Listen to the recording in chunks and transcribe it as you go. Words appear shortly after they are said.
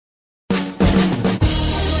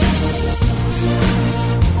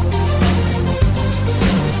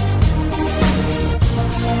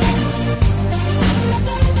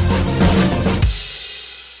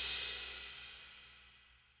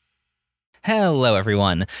Hello,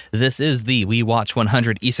 everyone. This is the We Watch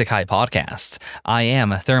 100 Isekai podcast. I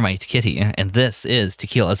am Thermite Kitty, and this is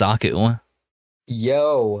Tequila Zaku.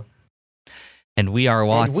 Yo. And we are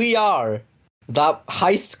And we are the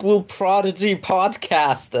high school prodigy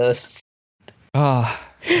podcasters.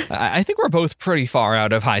 I think we're both pretty far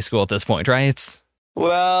out of high school at this point, right?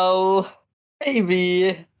 Well,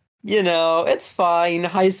 maybe. You know, it's fine.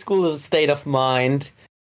 High school is a state of mind.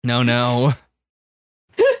 No.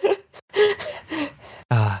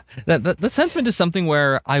 That sentiment is something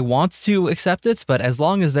where I want to accept it, but as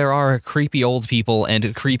long as there are creepy old people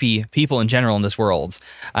and creepy people in general in this world,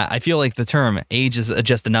 I feel like the term age is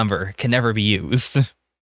just a number can never be used.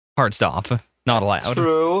 Hard stop. Not allowed. That's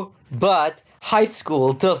true, but high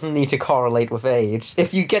school doesn't need to correlate with age.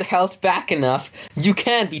 If you get held back enough, you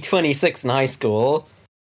can be 26 in high school.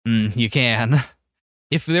 You can.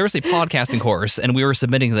 If there was a podcasting course and we were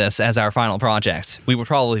submitting this as our final project, we would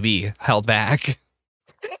probably be held back.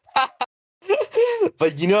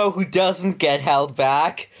 But you know who doesn't get held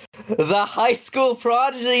back? The high school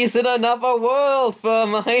prodigies in another world,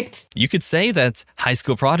 Thermite! You could say that high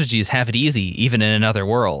school prodigies have it easy, even in another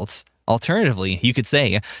world. Alternatively, you could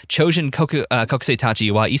say, Chojin kokusei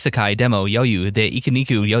tachi wa isekai demo yoyu de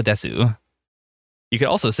ikiniku yo desu. You could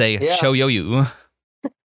also say, Sho yoyu.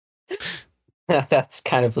 That's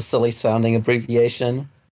kind of a silly sounding abbreviation.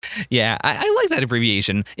 Yeah, I like that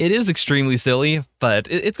abbreviation. It is extremely silly, but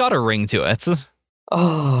it's got a ring to it.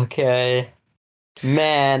 Oh, okay.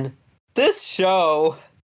 Man, this show...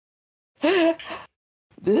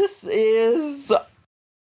 This is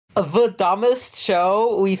the dumbest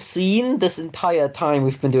show we've seen this entire time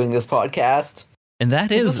we've been doing this podcast. And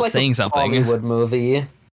that is like saying something. Bollywood movie.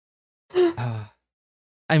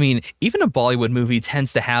 I mean, even a Bollywood movie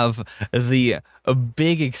tends to have a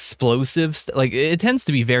big explosive, like it tends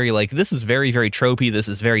to be very like, this is very, very tropey, this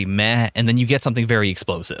is very meh, and then you get something very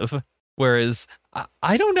explosive. Whereas,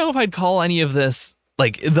 I don't know if I'd call any of this,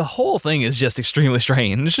 like, the whole thing is just extremely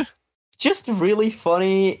strange. Just really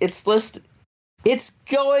funny. It's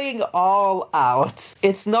going all out.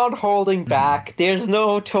 It's not holding back. There's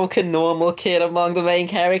no token normal kid among the main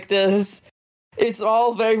characters. It's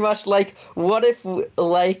all very much like, what if,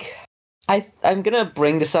 like, I'm gonna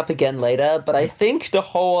bring this up again later, but I think the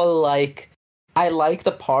whole, like, I like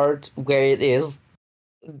the part where it is,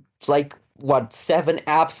 like, 7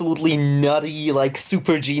 absolutely nutty, like,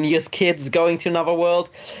 super genius kids going to another world,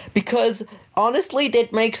 because, honestly,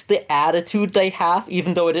 that makes the attitude they have,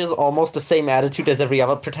 even though it is almost the same attitude as every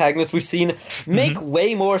other protagonist we've seen, make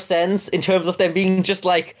way more sense in terms of them being just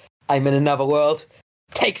like, I'm in another world,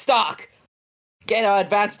 take stock! Get our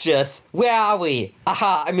advantages. Where are we?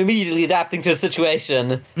 Aha, I'm immediately adapting to the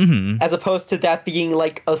situation. As opposed to that being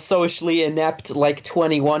like a socially inept, like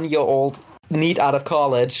 21-year-old neat out of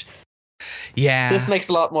college. Yeah. This makes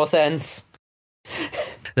a lot more sense.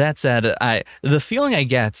 That said, the feeling I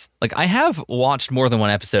get, like I have watched more than one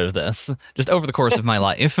episode of this, just over the course of my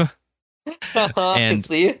life. And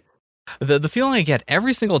see? The feeling I get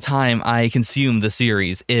every single time I consume the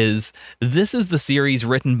series is this is the series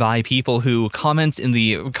written by people who comment in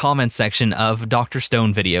the comment section of Dr.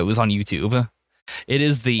 Stone videos on YouTube. It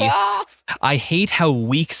is the I hate how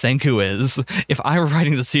weak Senku is. If I were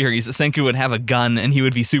writing the series, Senku would have a gun and he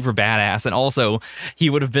would be super badass, and also he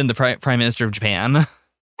would have been the Prime Minister of Japan.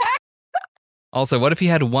 Also, what if he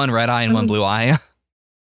had one red eye and one blue eye?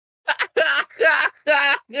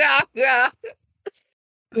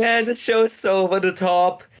 Man, this show is so over the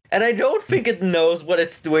top. And I don't think it knows what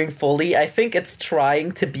it's doing fully. I think it's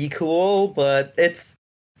trying to be cool, but it's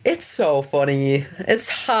so funny. It's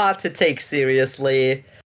hard to take seriously.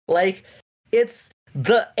 Like, it's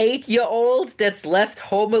the 8-year-old that's left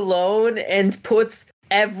home alone and puts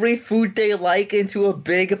every food they like into a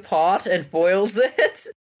big pot and boils it.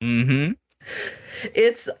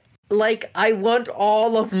 It's like, I want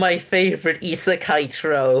all of my favorite isekai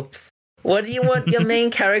tropes. What do you want your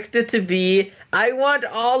main character to be? I want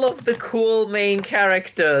all of the cool main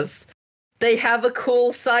characters. They have a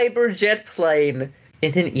cool cyber jet plane.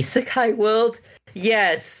 In an isekai world?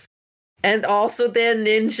 Yes. And also they're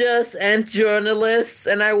ninjas and journalists,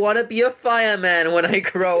 and I want to be a fireman when I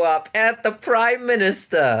grow up, and the Prime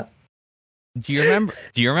Minister. Do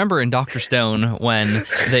you remember in Dr. Stone when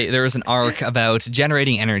there was an arc about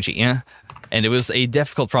generating energy, and it was a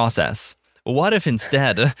difficult process? What if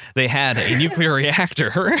instead they had a nuclear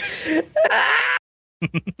reactor?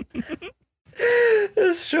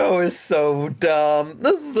 This show is so dumb.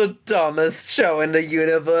 This is the dumbest show in the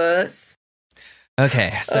universe.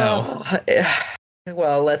 Okay, so...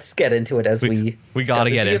 well, let's get into it as we gotta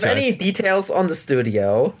get into it. Do you have any details on the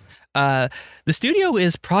studio? The studio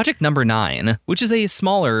is Project Number 9, which is a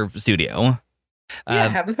smaller studio. Yeah, I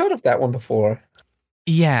haven't heard of that one before.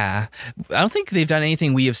 Yeah, I don't think they've done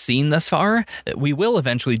anything we have seen thus far. We will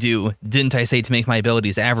eventually do Didn't I Say to Make My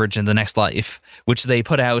Abilities Average in the Next Life, which they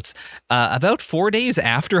put out about 4 days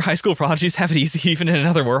after High School Prodigies Have It Easy Even in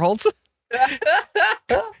Another World.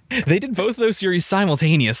 They did both of those series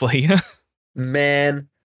simultaneously. Man.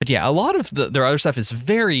 But yeah, a lot of their other stuff is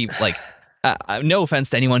very, like, no offense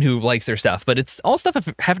to anyone who likes their stuff, but it's all stuff I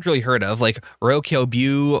haven't really heard of, like Rokyo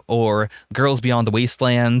Bu or Girls Beyond the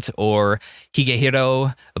Wasteland or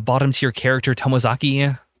Higehiro, bottom tier character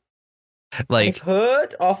Tomozaki. Like, I've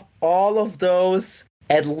heard of all of those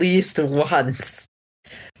at least once.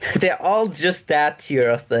 They're all just that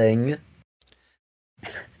tier thing.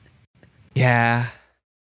 Yeah.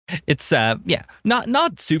 It's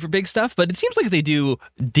not super big stuff, but it seems like they do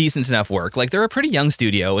decent enough work. Like, they're a pretty young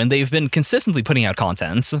studio and they've been consistently putting out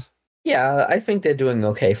content. Yeah, I think they're doing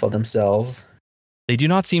okay for themselves. They do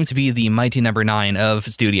not seem to be the mighty number 9 of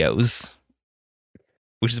studios,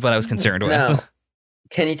 which is what I was concerned with. Now,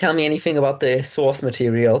 can you tell me anything about the source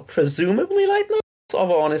material? Presumably light novels,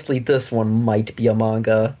 or honestly, this one might be a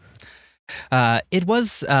manga. It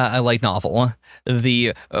was a light novel.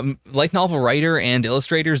 The light novel writer and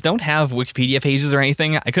illustrators don't have Wikipedia pages or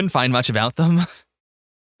anything. I couldn't find much about them.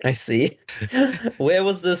 I see. Where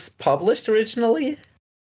was this published originally?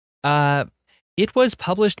 It was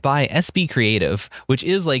published by SB Creative, which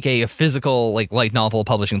is like a physical, like, light novel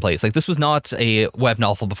publishing place. Like, this was not a web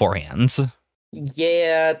novel beforehand.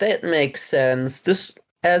 Yeah, that makes sense. This,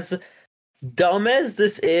 as dumb as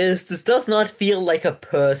this does not feel like a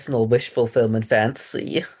personal wish fulfillment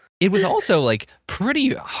fantasy. It was also, like,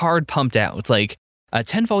 pretty hard pumped out. Like,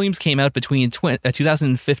 10 volumes came out between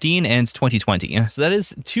 2015 and 2020. So that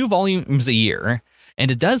is 2 volumes a year. And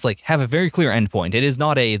it does, like, have a very clear endpoint. It is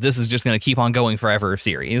not a this is just going to keep on going forever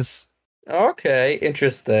series. Okay,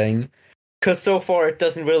 interesting. Because so far it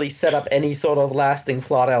doesn't really set up any sort of lasting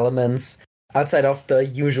plot elements outside of the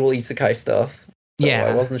usual isekai stuff. So Yeah.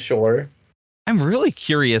 I wasn't sure. I'm really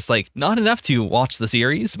curious, like, not enough to watch the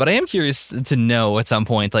series, but I am curious to know at some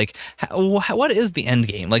point, like, what is the end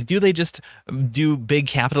game? Like, do they just do big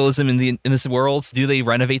capitalism in this world? Do they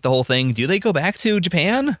renovate the whole thing? Do they go back to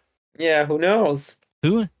Japan? Yeah, who knows?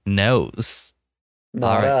 Who knows?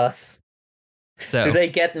 Not All right. us. So, Do they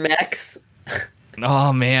get mechs?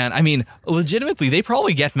 oh man, I mean, legitimately, they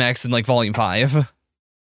probably get mechs in, like, Volume 5.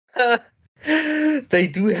 They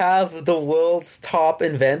do have the world's top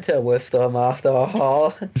inventor with them, after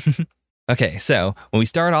all. Okay, so when we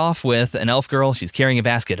start off with an elf girl, she's carrying a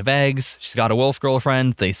basket of eggs. She's got a wolf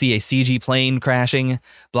girlfriend. They see a CG plane crashing.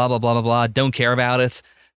 Blah, blah, blah, blah, blah. Don't care about it.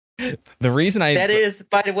 The reason I... That is,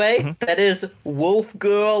 by the way, that is wolf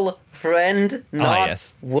girl friend, not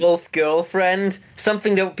yes. wolf girlfriend.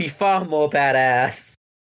 Something that would be far more badass.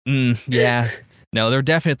 Yeah. No, they're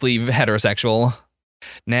definitely heterosexual.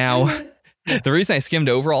 Now, the reason I skimmed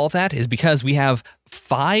over all of that is because we have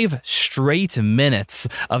 5 straight minutes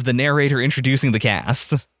of the narrator introducing the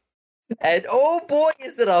cast. And oh boy,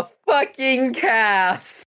 is it a fucking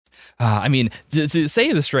cast! I mean, to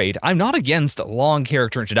say this straight, I'm not against long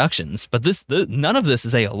character introductions, but none of this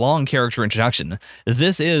is a long character introduction.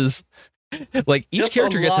 This is, like, each Just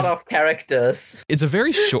character gets a lot of characters. It's a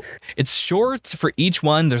very short. It's short for each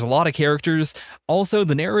one. There's a lot of characters. Also,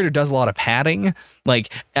 the narrator does a lot of padding.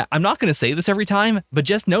 Like, I'm not going to say this every time, but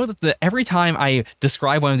just know that every time I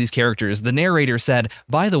describe one of these characters, the narrator said,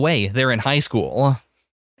 "By the way, they're in high school."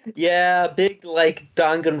 Yeah, big, like,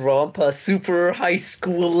 Danganronpa, super high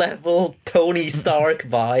school level Tony Stark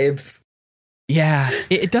vibes. Yeah,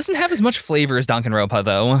 it doesn't have as much flavor as Danganronpa,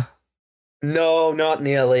 though. No, not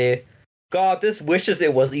nearly. God, this wishes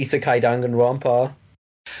it was Isekai Danganronpa.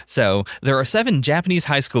 So, there are 7 Japanese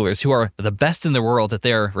high schoolers who are the best in the world at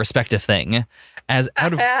their respective thing. And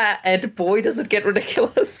boy, does it get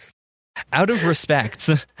ridiculous. Out of respect,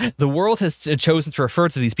 the world has chosen to refer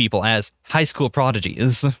to these people as high school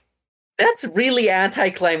prodigies. That's really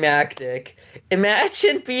anticlimactic.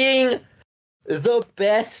 Imagine being the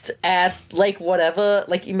best at, like, whatever.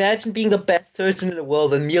 Like, imagine being the best surgeon in the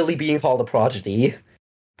world and merely being called a prodigy.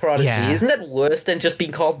 Yeah. Isn't that worse than just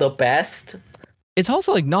being called the best? It's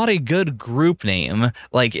also, like, not a good group name.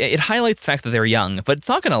 Like, it highlights the fact that they're young, but it's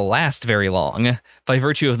not going to last very long by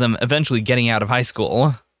virtue of them eventually getting out of high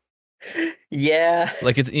school. Yeah.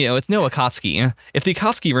 Like, it's no Akatsuki. If the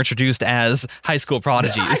Akatsuki were introduced as high school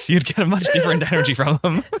prodigies, you'd get a much different energy from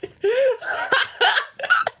them.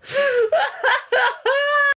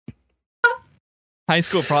 High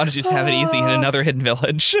school prodigies have it easy in another hidden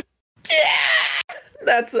village.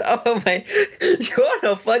 That's oh my, you're on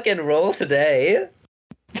a fucking roll today.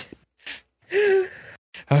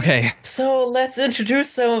 Okay. So let's introduce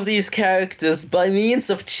some of these characters by means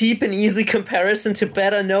of cheap and easy comparison to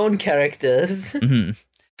better known characters. Mm-hmm.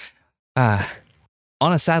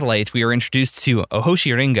 On a satellite, we are introduced to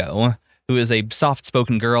Ohoshi Ringo, who is a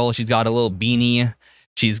soft-spoken girl. She's got a little beanie.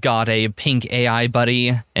 She's got a pink AI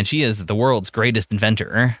buddy, and she is the world's greatest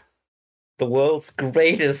inventor. The world's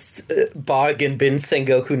greatest bargain bin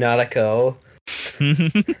Sengoku Narako.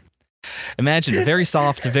 Imagine, very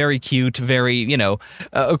soft, very cute, very,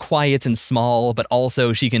 quiet and small, but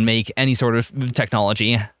also she can make any sort of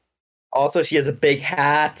technology. Also, she has a big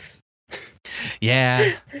hat.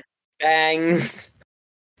 Yeah. Bangs.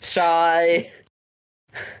 Shy.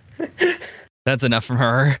 That's enough from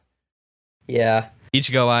her. Yeah.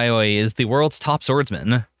 Ichigo Aioi is the world's top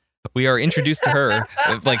swordsman. We are introduced to her,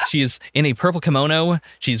 like she's in a purple kimono,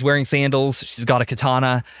 she's wearing sandals, she's got a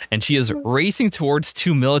katana, and she is racing towards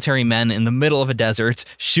two military men in the middle of a desert,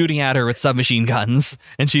 shooting at her with submachine guns,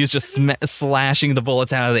 and she's just slashing the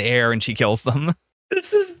bullets out of the air, and she kills them.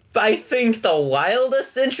 This is, I think, the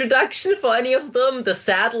wildest introduction for any of them. The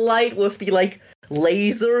satellite with the,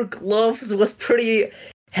 laser gloves was pretty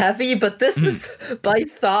heavy, but this is by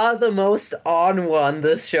far the most on one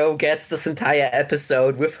this show gets this entire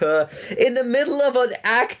episode, with her in the middle of an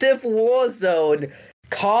active war zone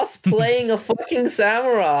cosplaying a fucking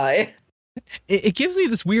samurai. It gives me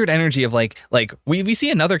this weird energy of we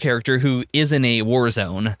see another character who is in a war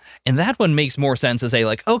zone, and that one makes more sense as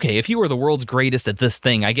okay, if you were the world's greatest at this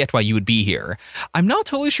thing, I get why you would be here. I'm not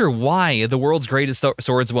totally sure why the world's greatest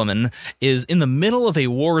swordswoman is in the middle of a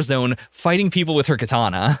war zone fighting people with her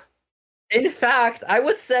katana. In fact, I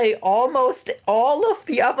would say almost all of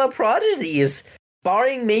the other prodigies,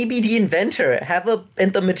 barring maybe the inventor,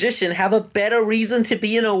 and the magician, have a better reason to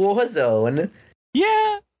be in a war zone.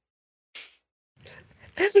 Yeah.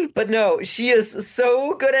 But no, she is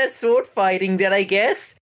so good at sword fighting that I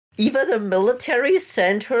guess either the military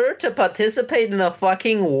sent her to participate in a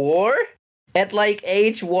fucking war at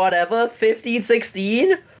age whatever, 15,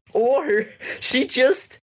 16, or she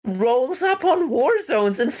just rolls up on war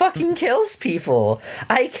zones and fucking kills people.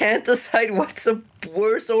 I can't decide what's a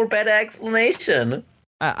worse or better explanation.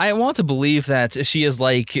 I want to believe that she is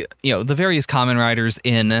the various Kamen Riders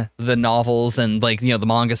in the novels and the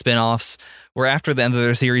manga spin-offs, where after the end of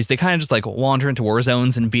their series, they kind of just wander into war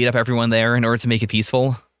zones and beat up everyone there in order to make it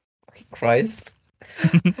peaceful. Christ.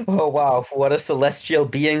 Oh wow, what a celestial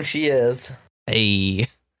being she is. Hey.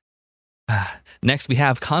 Next we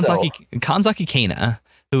have Kanzaki Kana,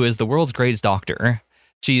 who is the world's greatest doctor.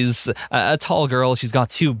 She's a tall girl. She's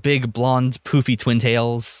got two big blonde poofy twin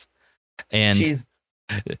tails. And she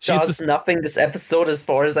does nothing this episode as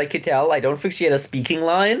far as I could tell. I don't think she had a speaking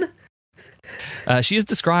line. She is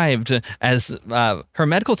described as her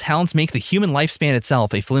medical talents make the human lifespan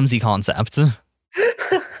itself a flimsy concept.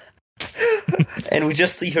 And we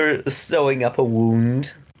just see her sewing up a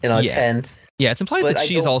wound in a tent. Yeah, it's implied that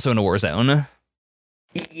she's also in a war zone.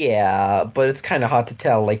 Yeah, but it's kind of hard to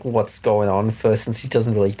tell what's going on first, since she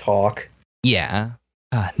doesn't really talk. Yeah.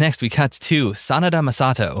 Next, we cut to Sanada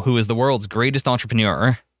Masato, who is the world's greatest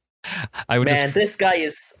entrepreneur. This guy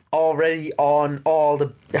is already on all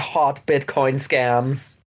the hot Bitcoin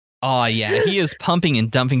scams. Oh, yeah, he is pumping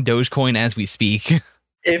and dumping Dogecoin as we speak.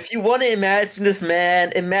 If you want to imagine this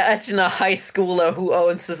man, imagine a high schooler who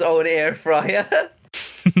owns his own air fryer.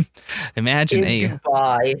 Imagine in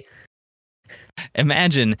Dubai.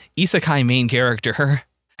 Imagine isekai main character.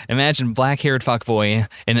 Imagine black-haired fuckboy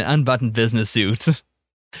in an unbuttoned business suit.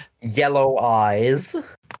 Yellow eyes.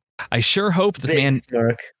 I sure hope this man...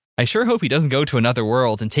 Smirk. I sure hope he doesn't go to another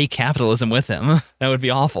world and take capitalism with him. That would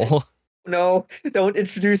be awful. No, don't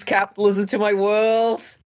introduce capitalism to my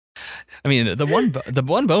world. I mean, the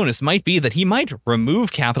one bonus might be that he might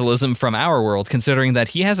remove capitalism from our world, considering that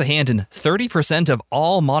he has a hand in 30% of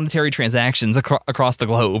all monetary transactions across the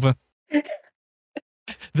globe.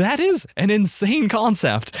 That is an insane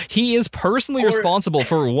concept. He is personally responsible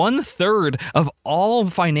for 1/3 of all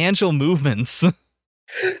financial movements.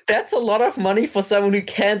 That's a lot of money for someone who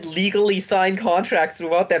can't legally sign contracts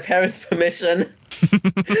without their parents' permission.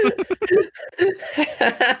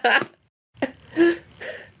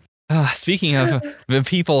 Speaking of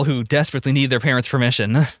people who desperately need their parents'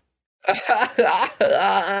 permission,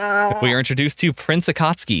 we are introduced to Prince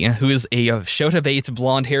Akatsuki, who is a Shota Bates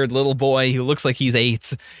blonde-haired little boy who looks like he's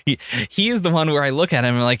 8. He is the one where I look at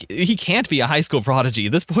him and I'm like, he can't be a high school prodigy.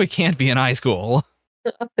 This boy can't be in high school.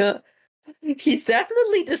 He's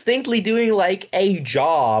definitely distinctly doing a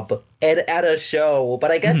job at a show, but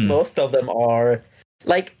I guess most of them are.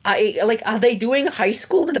 Are they doing high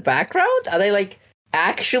school in the background? Are they like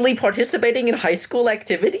actually participating in high school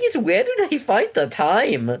activities? Where do they find the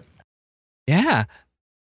time? Yeah.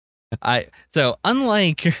 So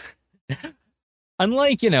unlike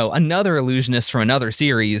another illusionist from another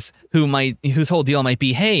series whose whole deal might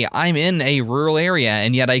be, hey, I'm in a rural area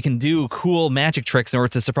and yet I can do cool magic tricks in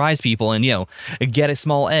order to surprise people and get a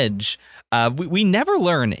small edge. We never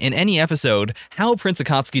learn in any episode how Prince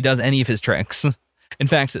Akatsuki does any of his tricks. In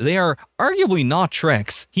fact, they are arguably not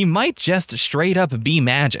tricks. He might just straight up be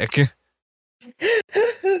magic.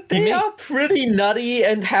 They are pretty nutty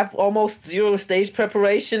and have almost zero stage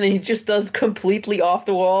preparation, and he just does completely off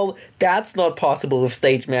the wall. That's not possible with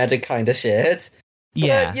stage magic kind of shit.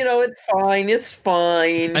 Yeah. But, it's fine. It's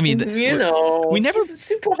fine. I mean, we never... He's a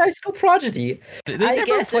super high school prodigy. I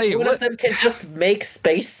guess if one of them can just make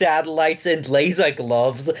space satellites and laser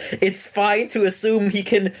gloves, it's fine to assume he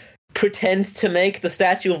can pretend to make the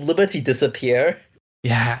Statue of Liberty disappear.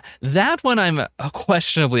 Yeah, that one I'm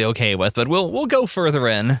questionably okay with, but we'll go further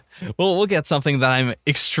in. We'll get something that I'm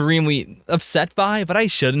extremely upset by, but I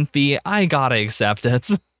shouldn't be. I gotta accept it.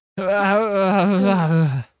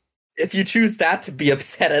 If you choose that to be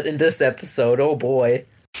upset at in this episode, oh boy.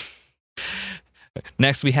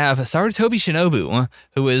 Next we have Sarutobi Shinobu,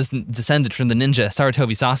 who is descended from the ninja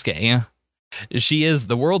Sarutobi Sasuke. She is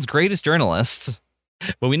the world's greatest journalist,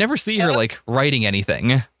 but we never see her writing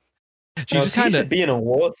anything. She just kind of should be in a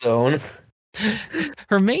war zone.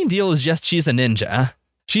 Her main deal is just she's a ninja.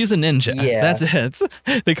 She's a ninja. Yeah. That's it.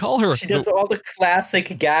 They call her. She does all the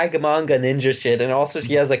classic gag manga ninja shit, and also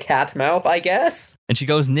she has a cat mouth, I guess. And she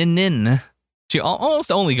goes nin nin. She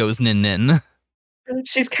almost only goes nin nin.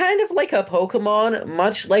 She's kind of like a Pokemon,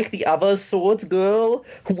 much like the other Swords girl,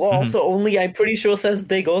 who also only, I'm pretty sure, says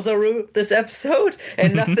Degozaru this episode,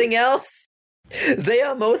 and nothing else. They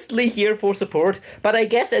are mostly here for support, but I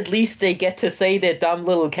guess at least they get to say their dumb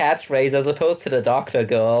little catchphrase as opposed to the doctor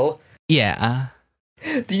girl. Yeah.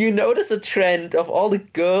 Do you notice a trend of all the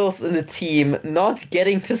girls in the team not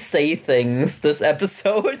getting to say things this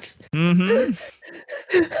episode? Mm-hmm.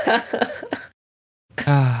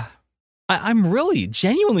 I'm really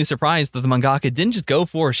genuinely surprised that the mangaka didn't just go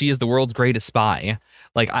for she is the world's greatest spy.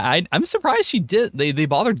 I'm surprised she did. They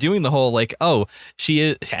bothered doing the whole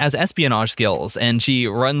she has espionage skills and she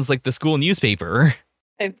runs the school newspaper.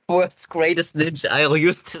 I'm world's greatest ninja. I'll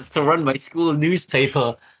use this to run my school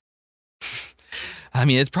newspaper. I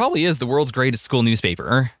mean, it probably is the world's greatest school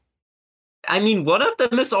newspaper. I mean, one of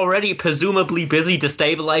them is already presumably busy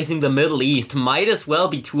destabilizing the Middle East. Might as well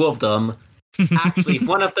be two of them. Actually, if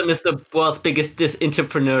one of them is the world's biggest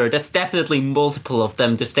entrepreneur, that's definitely multiple of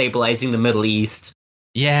them destabilizing the Middle East.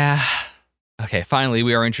 Yeah. Okay, finally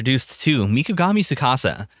we are introduced to Mikugami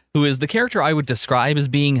Tsukasa, who is the character I would describe as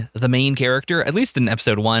being the main character, at least in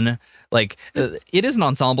episode 1. It is an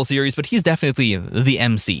ensemble series, but he's definitely the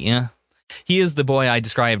MC. He is the boy I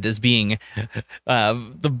described as being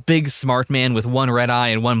the big smart man with one red eye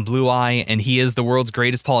and one blue eye, and he is the world's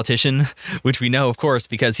greatest politician, which we know, of course,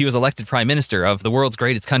 because he was elected prime minister of the world's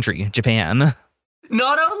greatest country, Japan.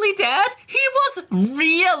 Not only that, he was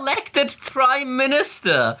re-elected prime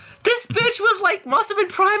minister. This bitch was must have been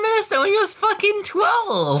prime minister when he was fucking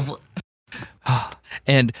 12.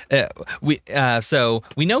 And so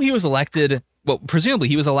we know he was elected. Well, presumably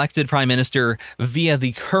he was elected prime minister via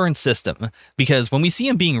the current system, because when we see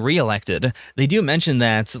him being re-elected, they do mention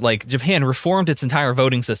that Japan reformed its entire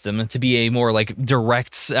voting system to be a more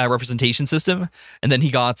direct representation system, and then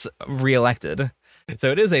he got re-elected.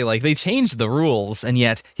 So it is they changed the rules, and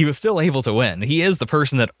yet he was still able to win. He is the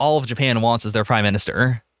person that all of Japan wants as their prime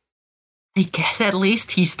minister. I guess at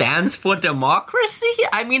least he stands for democracy?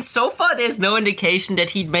 I mean, so far there's no indication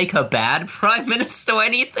that he'd make a bad prime minister or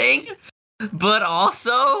anything. But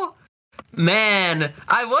also, man,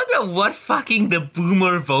 I wonder what fucking the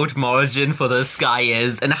boomer vote margin for this guy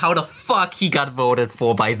is and how the fuck he got voted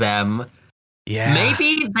for by them. Yeah.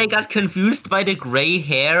 Maybe they got confused by the gray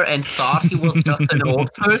hair and thought he was just an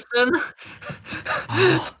old person.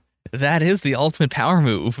 Oh, that is the ultimate power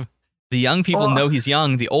move. The young people know he's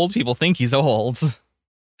young, the old people think he's old.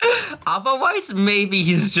 Otherwise, maybe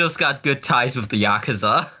he's just got good ties with the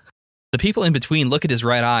Yakuza. The people in between look at his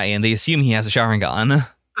red eye and they assume he has a Sharingan.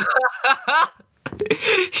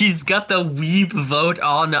 He's got the weeb vote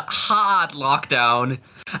on hard lockdown.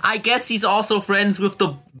 I guess he's also friends with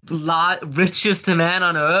the richest man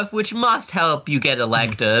on earth, which must help you get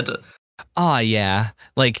elected. Yeah.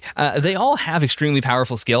 Like, they all have extremely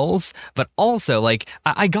powerful skills, but also, like,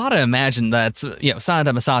 I gotta imagine that,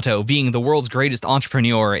 Sanada Masato being the world's greatest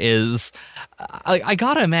entrepreneur is... I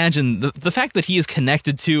gotta imagine the fact that he is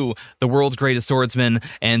connected to the world's greatest swordsman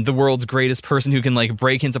and the world's greatest person who can, like,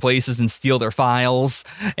 break into places and steal their files,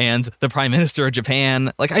 and the Prime Minister of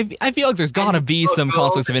Japan. Like, I feel like there's gotta be some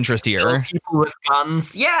conflicts of interest here. People with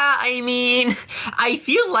guns. Yeah, I mean, I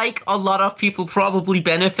feel like a lot of people probably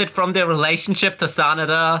benefit from their relationship to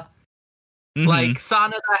Sanada. Mhm. Like,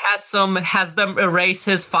 Sanada has them erase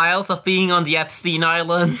his files of being on the Epstein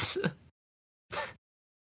Island.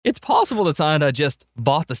 It's possible that Sanada just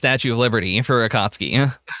bought the Statue of Liberty for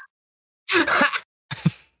Akatsuki.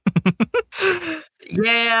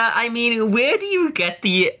 Yeah, I mean, where do you get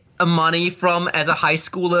the money from as a high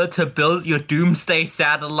schooler to build your doomsday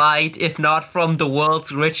satellite, if not from the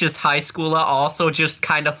world's richest high schooler also just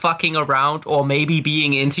kind of fucking around or maybe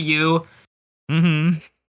being into you? Mm-hmm.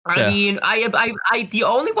 I mean, I the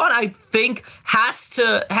only one I think has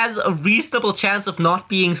a reasonable chance of not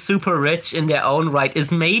being super rich in their own right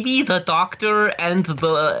is maybe the doctor and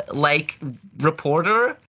the, like,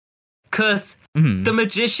 reporter. 'Cause the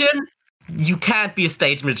magician, you can't be a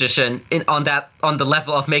stage magician on the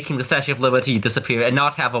level of making the Statue of Liberty disappear and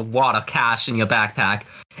not have a wad of cash in your backpack.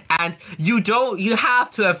 And you have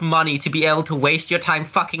to have money to be able to waste your time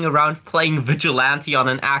fucking around playing vigilante on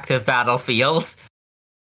an active battlefield.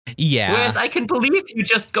 Yeah. Whereas I can believe you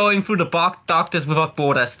just going through the Doctors Without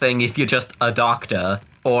Borders thing if you're just a doctor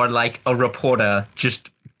or, like, a reporter just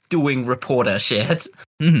doing reporter shit.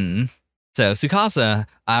 Mm-hmm. So, Tsukasa,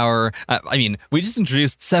 we just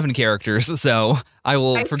introduced 7 characters, so I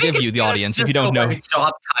will forgive you, the audience, if you don't know.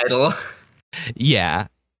 Job title. Yeah.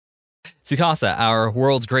 Tsukasa, our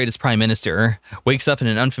world's greatest prime minister, wakes up in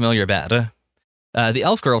an unfamiliar bed. The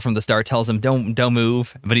elf girl from the start tells him, don't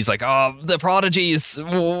move. But he's like, oh, the prodigies.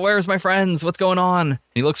 Where's my friends? What's going on? And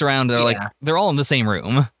he looks around. They're like, they're all in the same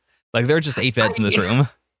room. Like, there are just 8 beds in this room.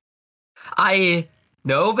 I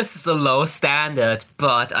know this is a low standard,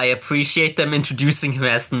 but I appreciate them introducing him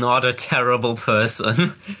as not a terrible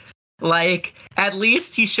person. Like, at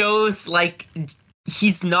least he shows, like,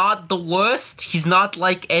 he's not the worst. He's not,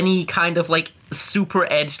 like, any kind of, like, super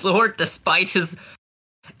edgelord, despite his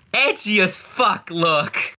edgy as fuck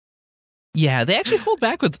look. Yeah, they actually hold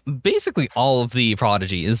back with basically all of the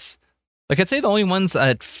prodigies. Like, I'd say the only ones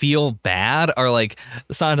that feel bad are, like,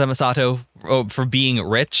 Sanada Masato for being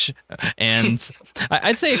rich, and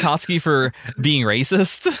I'd say Akatsuki for being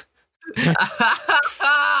racist.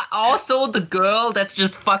 Also, the girl that's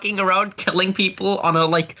just fucking around killing people on a,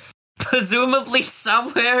 like, presumably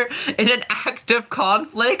somewhere in an active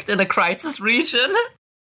conflict in a crisis region.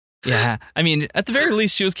 Yeah, I mean, at the very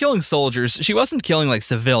least, she was killing soldiers. She wasn't killing, like,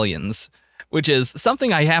 civilians, which is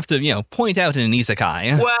something I have to, point out in an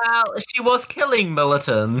isekai. Well, she was killing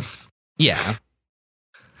militants. Yeah.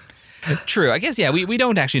 True. I guess, yeah, we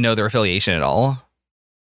don't actually know their affiliation at all.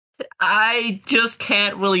 I just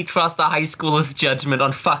can't really trust a high schooler's judgment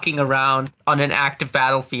on fucking around on an active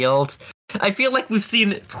battlefield. I feel like we've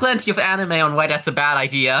seen plenty of anime on why that's a bad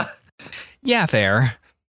idea. Yeah, fair.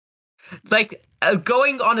 Like,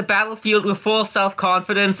 going on a battlefield with full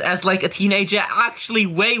self-confidence as, like, a teenager, actually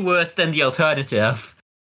way worse than the alternative.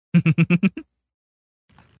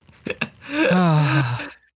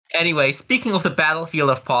 Anyway, speaking of the battlefield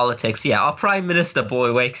of politics, yeah, our Prime Minister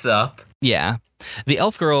boy wakes up. Yeah. The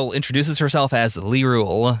elf girl introduces herself as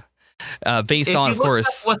Lirul, based on, of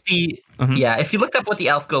course... if you looked up what the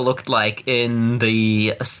elf girl looked like in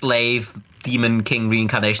the slave demon king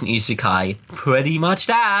reincarnation isekai, pretty much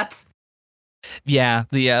that. Yeah,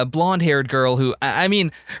 the blonde-haired girl who, I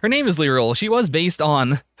mean, her name is Lirul. She was based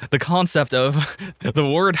on the concept of the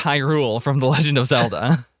word Hyrule from The Legend of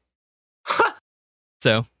Zelda.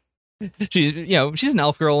 So, she's an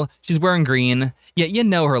elf girl. She's wearing green. Yeah, you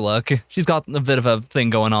know her look. She's got a bit of a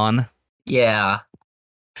thing going on. Yeah.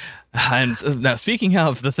 And now, speaking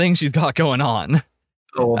of the thing she's got going on.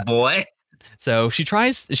 Oh, boy. So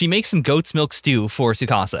she makes some goat's milk stew for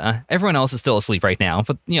Tsukasa. Everyone else is still asleep right now,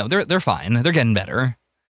 but they're fine. They're getting better.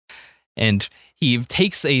 And he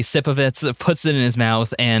takes a sip of it, puts it in his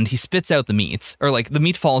mouth, and he spits out the meat. Or, like, the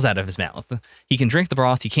meat falls out of his mouth. He can drink the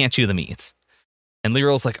broth, he can't chew the meat. And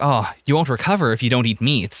Lirul's like, oh, you won't recover if you don't eat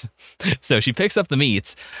meat. So she picks up the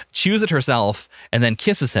meat, chews it herself, and then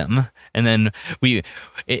kisses him. And then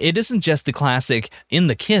it isn't just the classic, in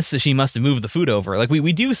the kiss, she must have moved the food over. Like,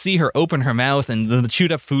 we do see her open her mouth, and the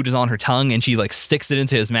chewed up food is on her tongue, and she, like, sticks it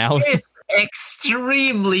into his mouth. It's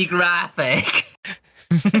extremely graphic.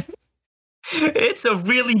 It's a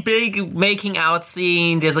really big making out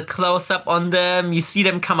scene. There's a close up on them. You see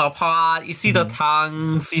them come apart. You see their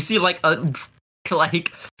tongues. You see like a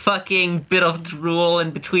fucking bit of drool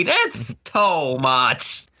in between. It's so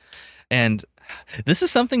much. And this is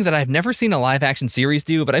something that I've never seen a live action series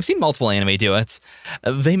do, but I've seen multiple anime do it.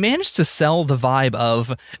 They managed to sell the vibe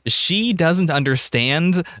of she doesn't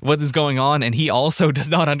understand what is going on, and he also does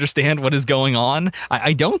not understand what is going on.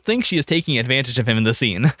 I don't think she is taking advantage of him in the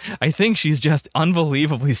scene. I think she's just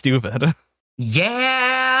unbelievably stupid.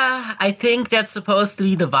 Yeah, I think that's supposed to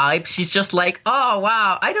be the vibe. She's just like, oh,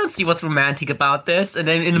 wow, I don't see what's romantic about this. And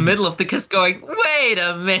then in the middle of the kiss going, wait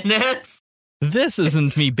a minute. This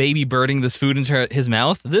isn't me baby birding this food into his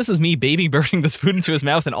mouth. This is me baby birding this food into his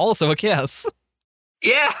mouth and also a kiss.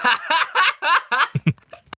 Yeah.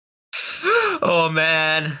 Oh,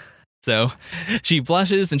 man. So she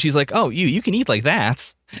blushes and she's like, oh, you can eat like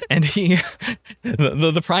that. And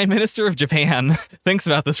the Prime Minister of Japan thinks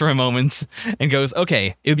about this for a moment and goes,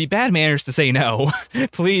 okay, it would be bad manners to say no.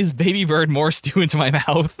 Please baby bird more stew into my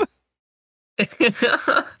mouth. She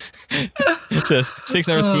takes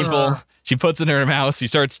another spoonful. She puts it in her mouth. She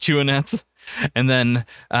starts chewing it. And then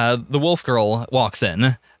the wolf girl walks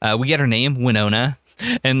in. We get her name, Winona.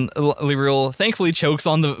 And Lirul thankfully chokes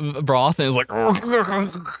on the broth and is like,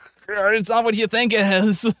 it's not what you think it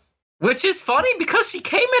is. Which is funny because she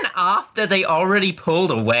came in after they already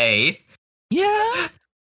pulled away. Yeah.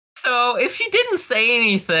 So if she didn't say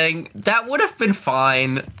anything, that would have been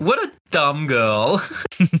fine. What a dumb girl.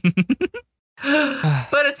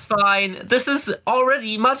 But it's fine. This is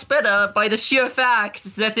already much better by the sheer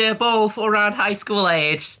fact that they're both around high school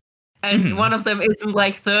age. And one of them isn't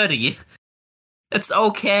like 30. It's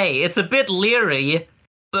okay. It's a bit leery,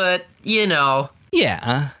 but, you know.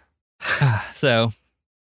 Yeah. So,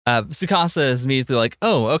 Tsukasa is immediately like,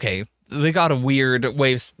 oh, okay. They got a weird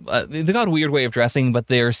way of dressing, but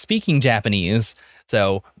they're speaking Japanese.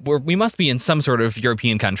 So we must be in some sort of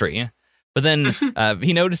European country. But then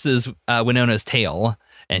he notices Winona's tail,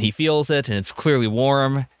 and he feels it, and it's clearly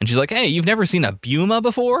warm. And she's like, hey, you've never seen a Buma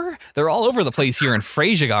before? They're all over the place here in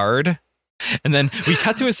Frasiagard. And then we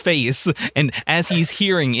cut to his face, and as he's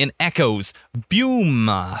hearing in echoes,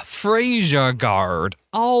 Buma, Frasiagard,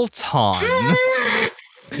 Alton.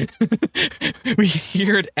 We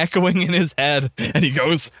hear it echoing in his head, and he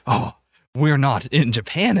goes, oh, we're not in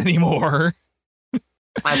Japan anymore.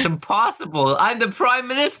 That's impossible. I'm the Prime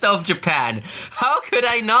Minister of Japan. How could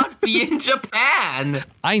I not be in Japan?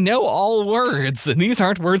 I know all words, and these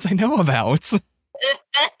aren't words I know about.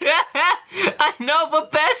 I know the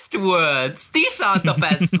best words. These aren't the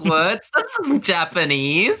best words. This isn't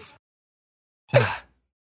Japanese.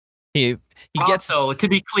 He gets... Also, to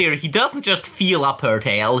be clear, he doesn't just feel up her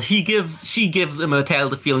tail. She gives him her tail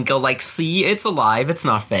to feel and go like, see, it's alive. It's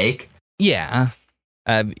not fake. Yeah.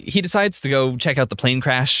 He decides to go check out the plane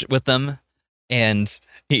crash with them, and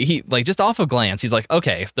he like, just off a glance, he's like,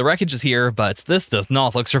 okay, the wreckage is here, but this does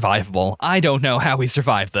not look survivable. I don't know how we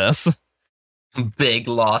survived this. Big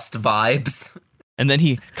Lost vibes. And then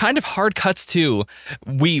he kind of hard cuts to,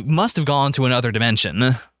 we must have gone to another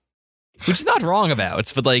dimension, which is not wrong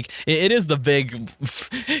about, but like, it is the big,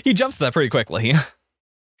 he jumps to that pretty quickly.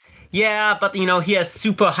 Yeah, but you know, he has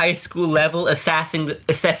super high school level assessing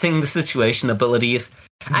the situation abilities.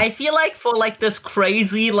 I feel like for like this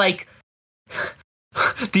crazy, like,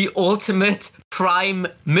 the ultimate Prime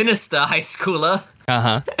Minister high schooler,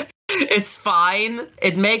 it's fine.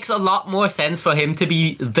 It makes a lot more sense for him to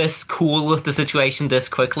be this cool with the situation this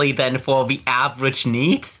quickly than for the average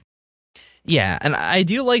NEET. Yeah, and I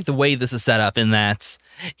do like the way this is set up in that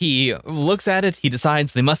he looks at it, he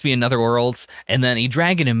decides they must be in other worlds, and then a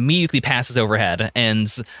dragon immediately passes overhead, and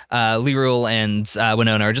Lirul and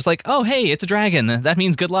Winona are just like, oh, hey, it's a dragon. That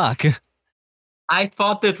means good luck. I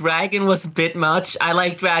thought the dragon was a bit much. I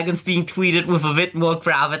like dragons being treated with a bit more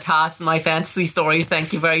gravitas in my fantasy stories.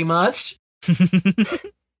 Thank you very much.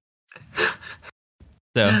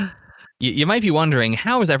 So, you might be wondering,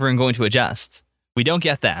 how is everyone going to adjust? We don't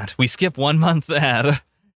get that. We skip 1 month ahead.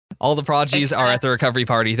 All the prodigies are at the recovery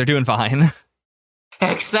party. They're doing fine.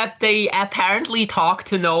 Except they apparently talk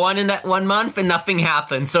to no one in that 1 month and nothing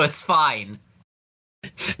happened, so it's fine.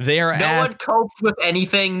 No one coped with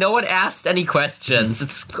anything. No one asked any questions.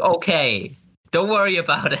 It's okay. Don't worry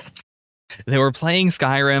about it. They were playing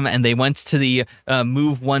Skyrim, and they went to the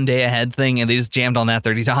move 1 day ahead thing, and they just jammed on that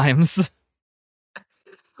 30 times.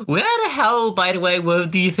 Where the hell, by the way,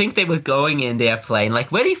 do you think they were going in their plane?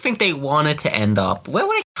 Like, where do you think they wanted to end up? Where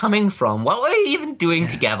were they coming from? What were they even doing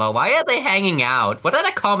together? Why are they hanging out? What are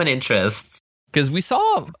their common interests? Because we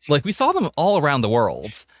saw them all around the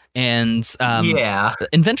world, And Yeah.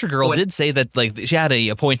 Inventor Girl Oh, did say that like she had a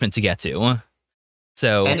appointment to get to.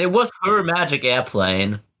 So And it was her magic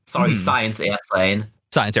airplane. Sorry, Hmm. science airplane.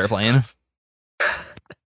 science airplane.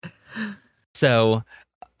 So,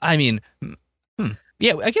 I mean,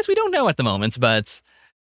 yeah, I guess we don't know at the moment, but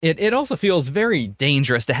it also feels very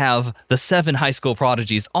dangerous to have the 7 high school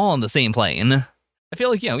prodigies all on the same plane. I feel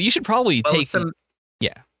like, you should probably Well, take...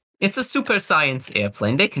 It's a super science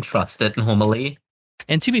airplane. They can trust it normally.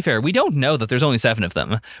 And to be fair, we don't know that there's only 7 of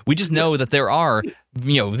them. We just know that there are,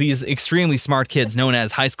 these extremely smart kids known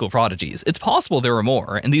as high school prodigies. It's possible there are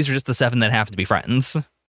more, and these are just the 7 that happen to be friends.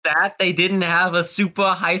 That they didn't have a super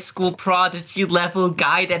high school prodigy level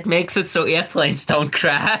guy that makes it so airplanes don't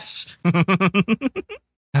crash.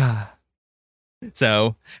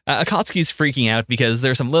 So, Akatsuki's freaking out because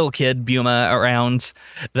there's some little kid, Buma, around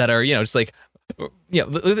that are, just like,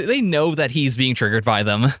 they know that he's being triggered by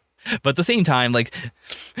them. But at the same time, like,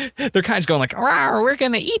 they're kind of going like, "Rawr, we're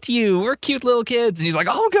gonna eat you. We're cute little kids." And he's like,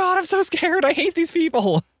 "Oh God, I'm so scared. I hate these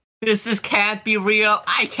people." This can't be real.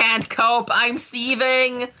 I can't cope. I'm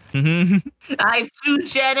seething. Mm-hmm. I'm too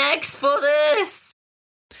Gen X for this.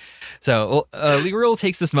 So, Liril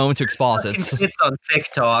takes this moment to exposit. It's on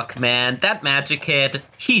TikTok, man. That magic kid,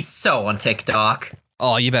 he's so on TikTok.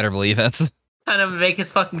 Oh, you better believe it. Kind of make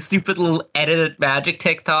his fucking stupid little edited magic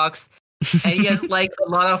TikToks. And he has, like, a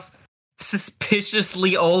lot of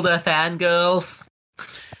suspiciously older fangirls.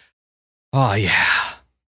 Oh, yeah.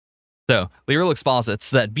 So, Liril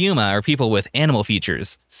exposits that Buma are people with animal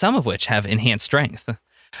features, some of which have enhanced strength.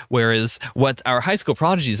 Whereas what our high school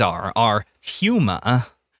prodigies are Huma,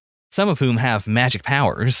 some of whom have magic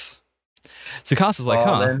powers. Tsukasa's like,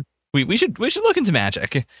 Then. we should look into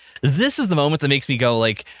magic. This is the moment that makes me go,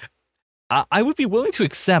 like, I would be willing to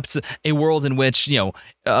accept a world in which,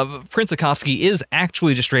 Prince Akatsuki is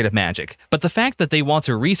actually just straight up magic. But the fact that they want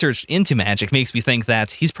to research into magic makes me think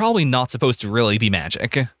that he's probably not supposed to really be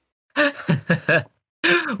magic.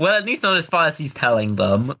 Well, at least not as far as he's telling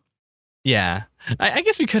them. Yeah. I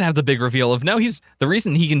guess we could have the big reveal of, no, the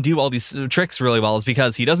reason he can do all these tricks really well is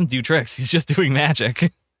because he doesn't do tricks. He's just doing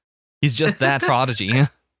magic. He's just that prodigy.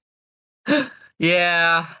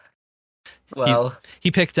 Yeah. Well,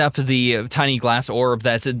 he picked up the tiny glass orb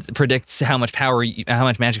that predicts how much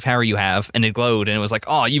magic power you have, and it glowed, and it was like,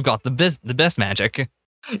 "Oh, you've got the best magic."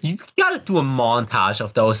 you gotta do a montage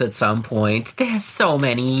of those at some point. There's so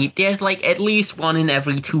many. There's like at least one in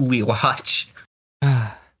every 2 we watch.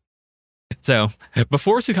 So,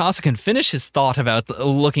 before Tsukasa can finish his thought about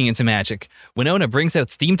looking into magic, Winona brings out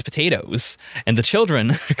steamed potatoes, and the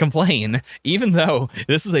children complain, even though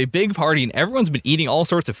this is a big party and everyone's been eating all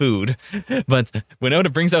sorts of food. But Winona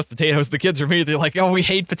brings out potatoes, the kids are immediately like, "Oh, we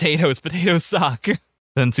hate potatoes. Potatoes suck."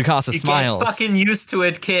 Then Tsukasa smiles. Get fucking used to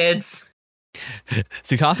it, kids.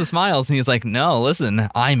 Tsukasa smiles, and he's like, "No, listen,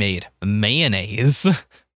 I made mayonnaise."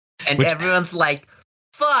 And everyone's like,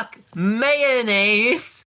 "Fuck,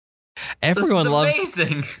 mayonnaise!" Everyone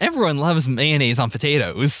amazing. Everyone loves mayonnaise on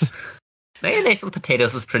potatoes. Mayonnaise on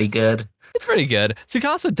potatoes is pretty good. It's pretty good.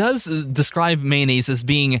 Tsukasa does describe mayonnaise as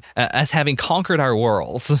being as having conquered our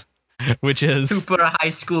world, which is super high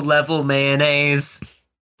school level mayonnaise.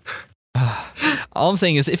 All I'm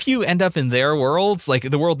saying is, if you end up in their worlds, like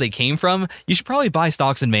the world they came from, you should probably buy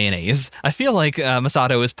stocks in mayonnaise. I feel like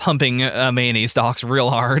Masato is pumping mayonnaise stocks real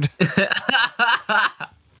hard.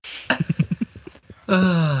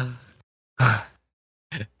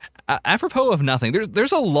 Apropos of nothing,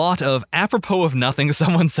 there's a lot of apropos of nothing.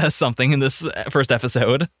 Someone says something in this first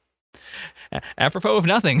episode. Apropos of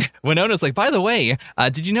nothing, Winona's like, "By the way,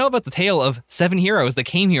 did you know about the tale of 7 heroes that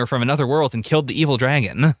came here from another world and killed the evil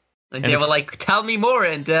dragon?" And they were like, "Tell me more,"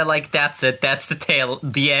 and they're like, "That's it. That's the tale.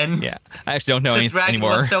 The end." Yeah, I actually don't know the dragon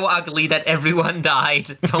anymore. Was so ugly that everyone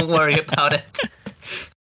died. Don't worry about it.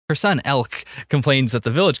 Her son Elk complains that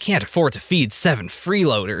the village can't afford to feed 7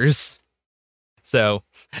 freeloaders. So,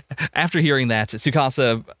 after hearing that,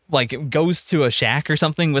 Tsukasa goes to a shack or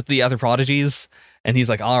something with the other prodigies, and he's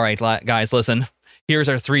like, "All right, guys, listen. Here's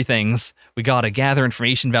our 3 things. We gotta gather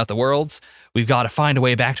information about the worlds. We've got to find a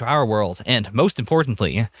way back to our world, and most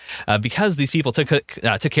importantly, because these people took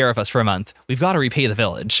care of us for a month, we've got to repay the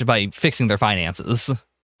village by fixing their finances."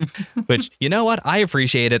 Which, you know what? I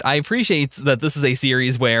appreciate it. I appreciate that this is a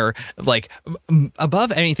series where,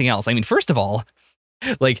 above anything else, I mean, first of all,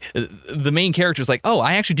 the main character's like, "Oh,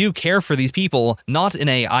 I actually do care for these people, not in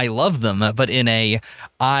a I love them, but in a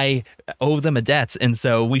I owe them a debt, and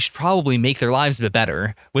so we should probably make their lives a bit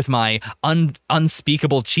better with my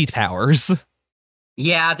unspeakable cheat powers."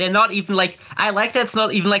 Yeah, they're not even I like that it's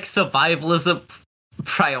not even survival is a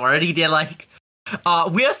priority. They're like,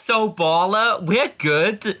 we're so baller. We're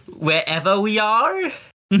good wherever we are.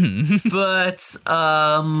 But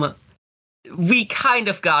we kind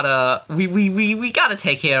of gotta we gotta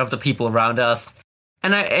take care of the people around us,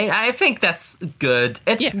 and I think that's good.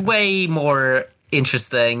 It's way more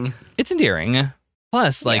interesting. It's endearing.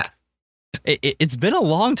 Plus, like, it's been a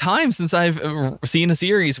long time since I've seen a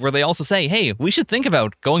series where they also say, hey, we should think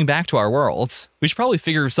about going back to our worlds. We should probably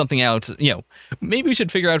figure something out. Maybe we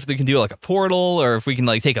should figure out if they can do like a portal or if we can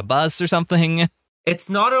like take a bus or something. It's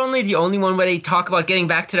not only the only one where they talk about getting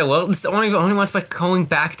back to the world, it's the only ones where going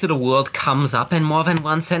back to the world comes up in more than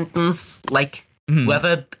one sentence. Like,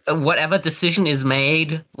 whatever decision is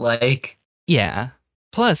made, like... Yeah.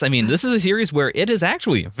 Plus, I mean, this is a series where it is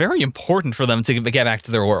actually very important for them to get back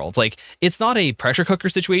to their world. Like, it's not a pressure cooker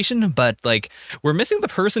situation, but, like, we're missing the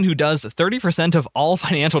person who does 30% of all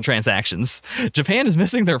financial transactions. Japan is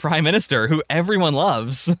missing their prime minister, who everyone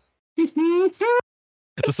loves.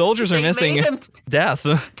 The soldiers are missing death.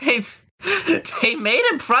 They made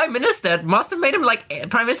him prime minister. It must have made him like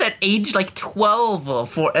prime minister at age like 12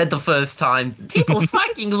 for the first time. People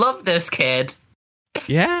fucking love this kid.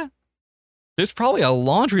 Yeah. There's probably a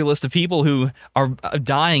laundry list of people who are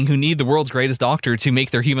dying who need the world's greatest doctor to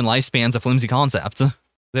make their human lifespans a flimsy concept.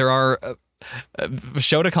 There are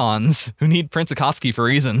Shotacons who need Prince Akatsuki for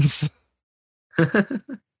reasons. They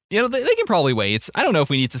can probably wait. I don't know if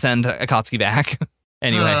we need to send Akatsuki back.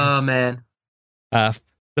 Anyways. Oh, man.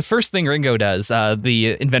 The first thing Ringo does,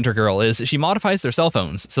 the inventor girl, is she modifies their cell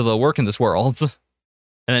phones so they'll work in this world. And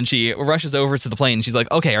then she rushes over to the plane and she's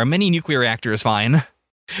like, okay, our mini nuclear reactor is fine.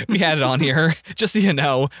 We had it on here. Just so you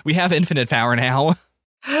know, we have infinite power now.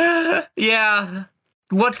 Yeah.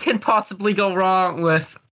 What can possibly go wrong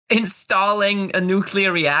with installing a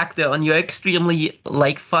nuclear reactor on your extremely,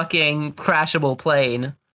 like, fucking crashable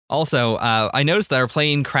plane? Also, I noticed that our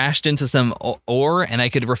plane crashed into some ore and I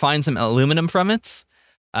could refine some aluminum from it.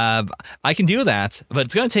 I can do that, but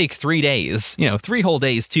it's going to take 3 days, 3 whole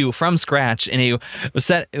days from scratch in a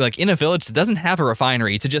village that doesn't have a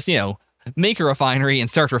refinery to just, make a refinery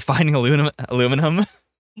and start refining aluminum.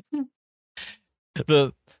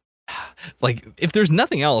 If there's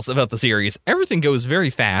nothing else about the series, everything goes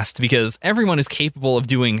very fast because everyone is capable of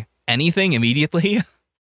doing anything immediately.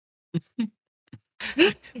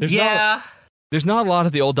 There's not a lot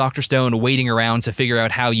of the old Dr. Stone waiting around to figure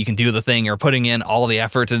out how you can do the thing or putting in all the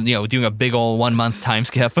effort and, doing a big old 1 month time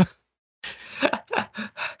skip.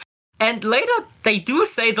 And later, they do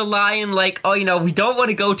say the line, like, oh, we don't want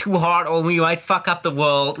to go too hard or we might fuck up the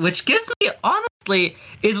world, which gives me, honestly,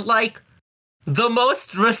 is like the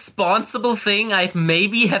most responsible thing I've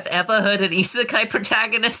maybe have ever heard an isekai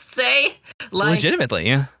protagonist say. Like, legitimately,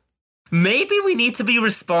 yeah. Maybe we need to be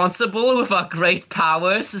responsible with our great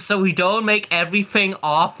powers so we don't make everything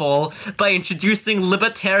awful by introducing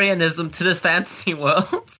libertarianism to this fantasy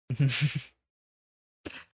world.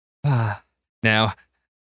 Now,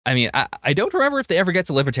 I mean, I don't remember if they ever get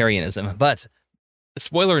to libertarianism, but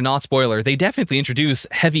spoiler or not spoiler, they definitely introduce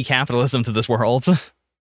heavy capitalism to this world.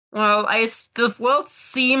 Well, the world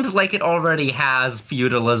seems like it already has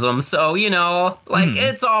feudalism, so,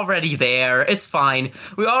 it's already there. It's fine.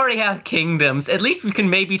 We already have kingdoms. At least we can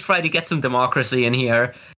maybe try to get some democracy in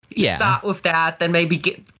here. Yeah. Start with that, then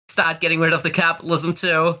maybe start getting rid of the capitalism,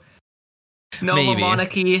 too. No more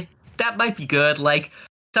monarchy. That might be good, like...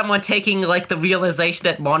 Someone taking, like, the realization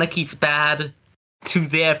that monarchy's bad to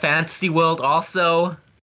their fantasy world also.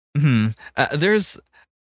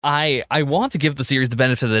 I want to give the series the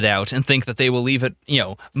benefit of the doubt and think that they will leave it,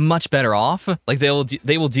 much better off. Like, they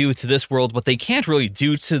will do to this world what they can't really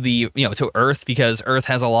do to the, to Earth, because Earth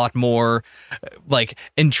has a lot more, like,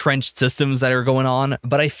 entrenched systems that are going on.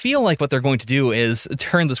 But I feel like what they're going to do is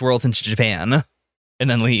turn this world into Japan and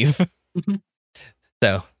then leave.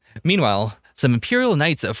 So, meanwhile... Some Imperial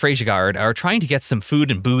Knights of Frasiagard are trying to get some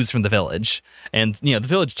food and booze from the village. And, the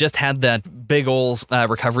village just had that big old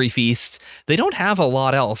recovery feast. They don't have a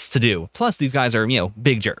lot else to do. Plus, these guys are,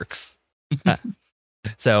 big jerks.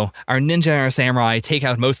 So, our ninja and our samurai take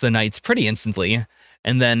out most of the knights pretty instantly.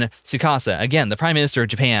 And then Tsukasa, again, the Prime Minister of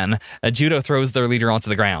Japan, judo throws their leader onto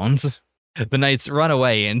the ground. The knights run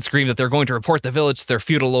away and scream that they're going to report the village to their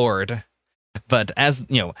feudal lord. But as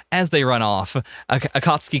they run off,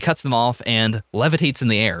 Akatsuki cuts them off and levitates in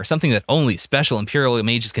the air, something that only special Imperial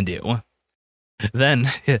mages can do. Then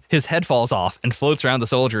his head falls off and floats around the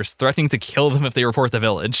soldiers, threatening to kill them if they report the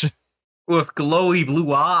village. With glowy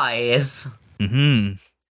blue eyes.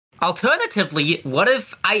 Alternatively, what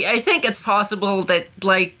if... I think it's possible that,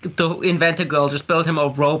 like, the inventor girl just built him a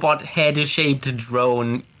robot head-shaped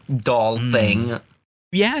drone doll thing.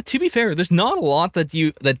 Yeah, to be fair, there's not a lot that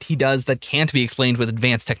he does that can't be explained with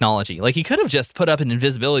advanced technology. Like, he could have just put up an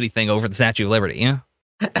invisibility thing over the Statue of Liberty. Yeah?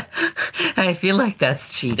 I feel like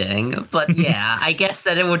that's cheating, but yeah, I guess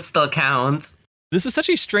that it would still count. This is such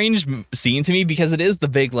a strange scene to me because it is the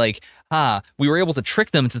big, like, we were able to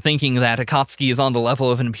trick them into thinking that Akatsuki is on the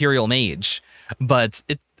level of an Imperial Mage. But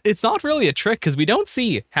it's not really a trick because we don't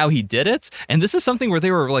see how he did it. And this is something where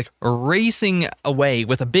they were, like, racing away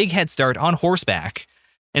with a big head start on horseback.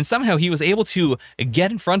 And somehow he was able to get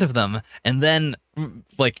in front of them, and then,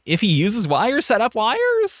 like, if he uses wires, set up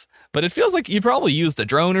wires? But it feels like he probably used a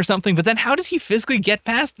drone or something, but then how did he physically get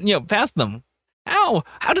past them? How?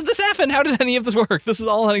 How did this happen? How did any of this work? This is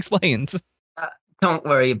all unexplained. Don't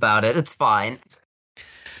worry about it, it's fine.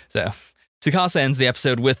 So, Tsukasa ends the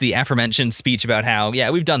episode with the aforementioned speech about how, yeah,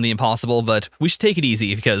 we've done the impossible, but we should take it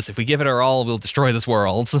easy, because if we give it our all, we'll destroy this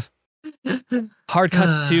world. Hard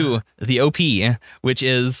cut to the OP, which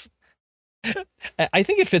is, I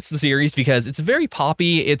think it fits the series because it's very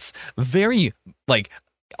poppy. It's very, like,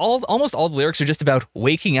 almost all the lyrics are just about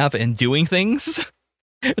waking up and doing things.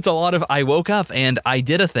 It's a lot of I woke up and I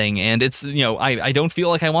did a thing, and it's, I don't feel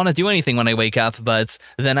like I want to do anything when I wake up, but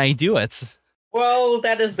then I do it. Well,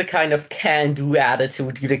 that is the kind of can-do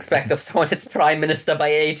attitude you'd expect of someone that's prime minister by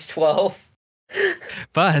age 12.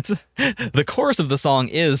 But the chorus of the song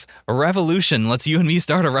is a revolution. Let's you and me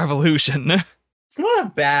start a revolution. It's not a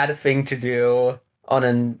bad thing to do on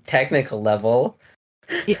a technical level.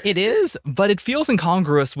 It is, but it feels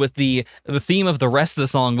incongruous with the theme of the rest of the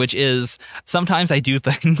song, which is sometimes I do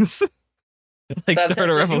things. Like sometimes start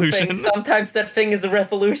a revolution. Sometimes that thing is a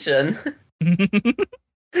revolution.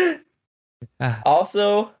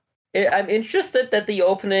 Also, I'm interested that the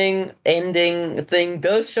opening ending thing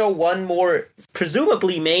does show one more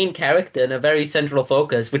presumably main character in a very central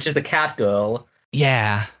focus, which is the cat girl.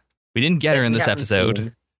 Yeah, we didn't get her in this episode.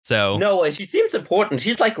 Seen. So no, and she seems important.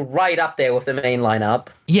 She's like right up there with the main lineup.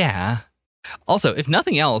 Yeah. Also, if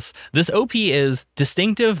nothing else, this OP is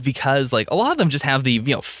distinctive because, like, a lot of them just have the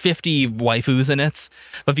 50 waifus in it,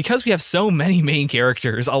 but because we have so many main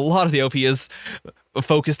characters, a lot of the OP is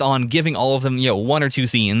focused on giving all of them, one or two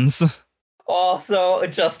scenes. Also,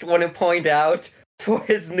 just want to point out, for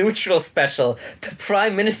his neutral special, the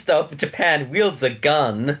Prime Minister of Japan wields a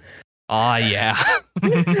gun. Ah, yeah.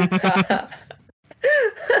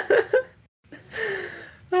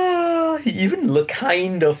 He even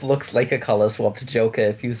kind of looks like a color swapped Joker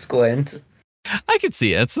if you squint. I could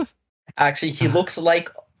see it. Actually, he looks like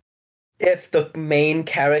if the main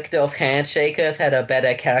character of Handshakers had a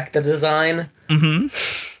better character design. Mm-hmm.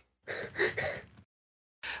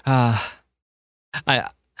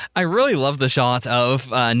 I really love the shot of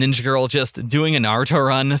Ninja Girl just doing a Naruto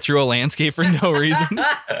run through a landscape for no reason.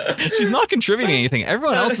 She's not contributing anything.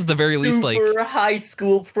 Everyone else is at the very least like super high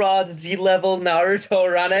school prodigy level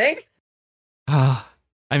Naruto running.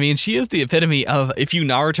 I mean, she is the epitome of if you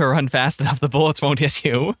Naruto run fast enough, the bullets won't hit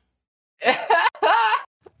you.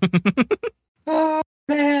 Oh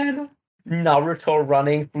man, Naruto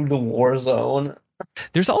running through the war zone.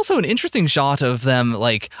 There's also an interesting shot of them,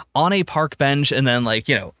 like, on a park bench and then, like,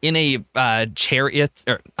 in a chariot,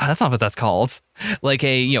 or that's not what that's called, like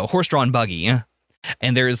a, horse-drawn buggy.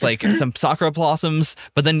 And there's, like, some sakura blossoms,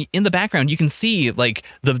 but then in the background, you can see, like,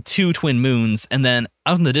 the two twin moons, and then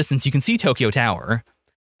out in the distance, you can see Tokyo Tower.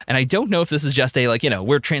 And I don't know if this is just a, like,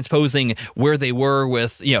 we're transposing where they were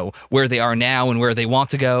with, where they are now and where they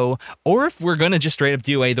want to go, or if we're going to just straight up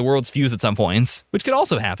do the world's fuse at some point, which could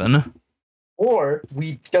also happen. Or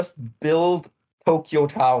we just build Tokyo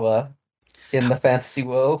Tower in the fantasy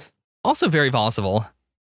world. Also very possible.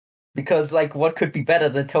 Because, like, what could be better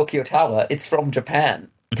than Tokyo Tower? It's from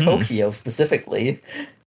Japan. Mm-hmm. Tokyo, specifically.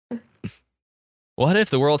 What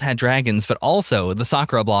if the world had dragons, but also the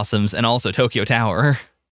sakura blossoms and also Tokyo Tower?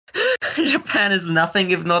 Japan is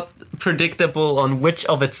nothing if not predictable on which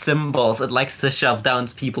of its symbols it likes to shove down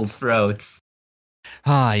people's throats.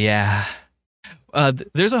 Ah, yeah.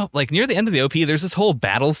 There's near the end of the OP, there's this whole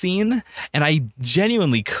battle scene, and I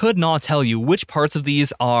genuinely could not tell you which parts of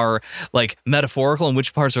these are, like, metaphorical and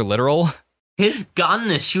which parts are literal. His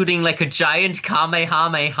gun is shooting like a giant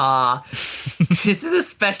Kamehameha. Is it a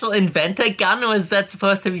special inventor gun, or is that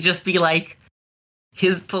supposed to just be, like,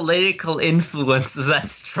 his political influence is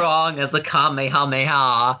as strong as a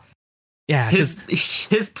Kamehameha? Yeah,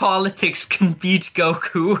 his politics can beat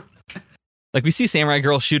Goku. Like, we see Samurai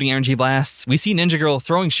Girl shooting energy blasts. We see Ninja Girl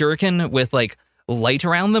throwing shuriken with, like, light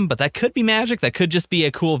around them, but that could be magic. That could just be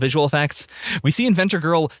a cool visual effect. We see Inventor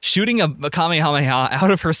Girl shooting a Kamehameha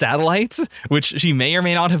out of her satellite, which she may or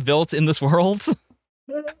may not have built in this world.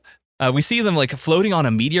 We see them, like, floating on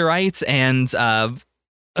a meteorite, and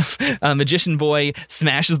Magician Boy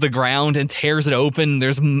smashes the ground and tears it open.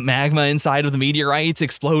 There's magma inside of the meteorites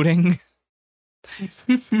exploding.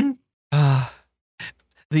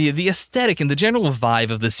 The aesthetic and the general vibe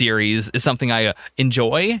of the series is something I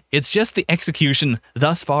enjoy. It's just the execution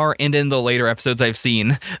thus far and in the later episodes I've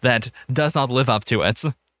seen that does not live up to it.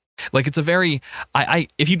 Like, it's a very,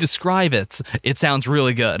 if you describe it, it sounds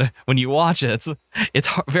really good. When you watch it, it's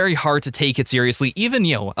very hard to take it seriously, even,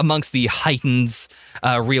 amongst the heightened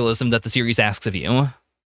realism that the series asks of you.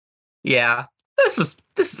 Yeah, this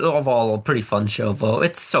is overall a pretty fun show, though.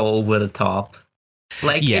 It's so over the top.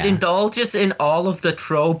 Like, It indulges in all of the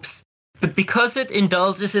tropes, but because it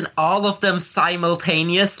indulges in all of them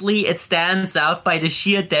simultaneously, it stands out by the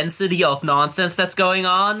sheer density of nonsense that's going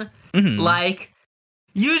on. Mm-hmm. Like,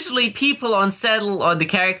 usually people unsettle on the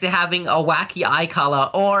character having a wacky eye color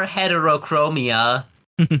or heterochromia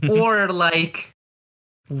or, like,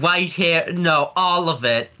 white hair. No, all of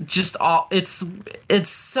it. Just all. It's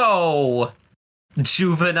so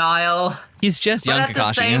juvenile. He's just young Kakashi. But at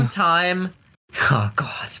the same time... Oh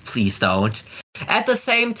God, please don't. At the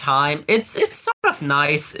same time, it's sort of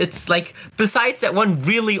nice. It's like, besides that one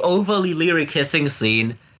really overly lyric kissing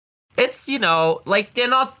scene, it's, like, they're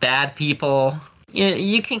not bad people.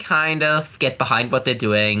 You can kind of get behind what they're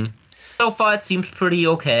doing. So far, it seems pretty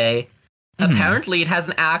okay. Mm-hmm. Apparently, it has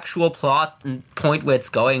an actual plot and point where it's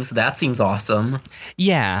going, so that seems awesome.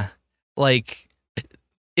 Yeah, like...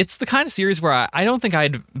 It's the kind of series where I don't think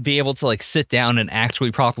I'd be able to, like, sit down and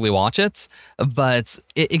actually properly watch it, but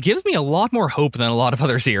it gives me a lot more hope than a lot of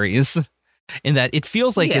other series, in that it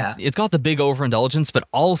feels like it's got the big overindulgence, but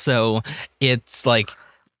also it's like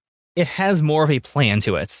it has more of a plan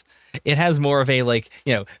to it. It has more of a, like,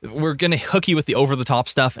 we're going to hook you with the over-the-top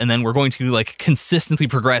stuff, and then we're going to, like, consistently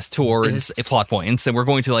progress towards a plot points, and we're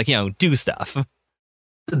going to, like, do stuff.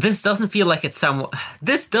 This doesn't feel like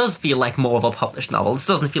this does feel like more of a published novel. This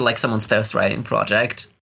doesn't feel like someone's first writing project.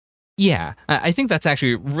 Yeah, I think that's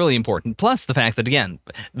actually really important. Plus the fact that, again,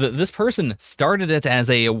 this person started it as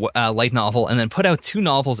a light novel and then put out 2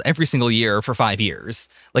 novels every single year for 5 years.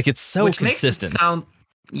 Like, it's so consistent.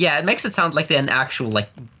 It makes it sound like they're an actual,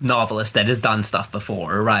 like, novelist that has done stuff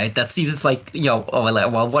before, right? That seems like,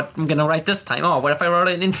 what I'm gonna write this time? Oh, what if I wrote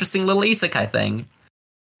an interesting little isekai thing?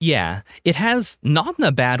 Yeah, it has, not in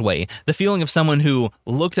a bad way, the feeling of someone who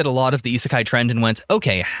looked at a lot of the isekai trend and went,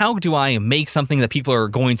 okay, how do I make something that people are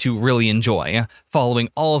going to really enjoy, following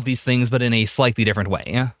all of these things but in a slightly different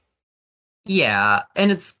way? Yeah,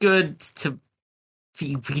 and it's good to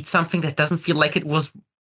read something that doesn't feel like it was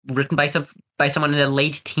written by someone in their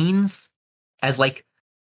late teens, as, like,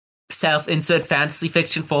 self-insert fantasy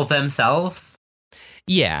fiction for themselves.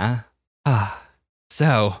 Yeah.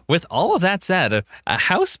 So, with all of that said,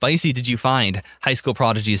 how spicy did you find High School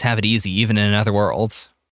Prodigies Have It Easy, even in Other Worlds?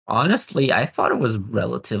 Honestly, I thought it was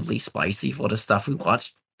relatively spicy for the stuff we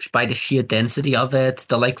watched, by the sheer density of it.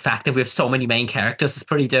 The, like, fact that we have so many main characters is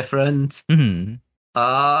pretty different. Mm-hmm.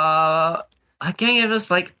 I can give this,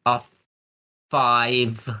 like, a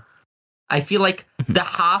 5. I feel like the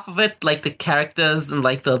half of it, like, the characters and,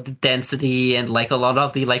 like, the density and, like, a lot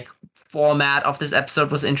of the, like, format of this episode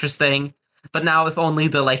was interesting. But now, if only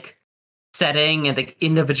the, like, setting and the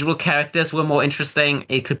individual characters were more interesting,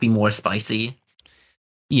 it could be more spicy.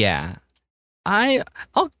 Yeah.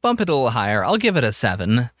 I'll bump it a little higher. I'll give it a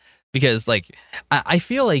 7. Because, like, I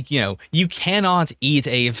feel like, you cannot eat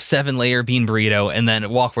a 7-layer bean burrito and then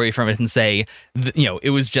walk away from it and say,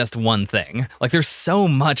 it was just one thing. Like, there's so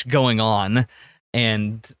much going on.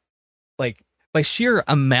 And, like, by sheer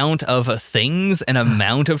amount of things and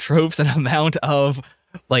amount of tropes and amount of...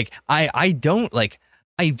 Like, I don't, like,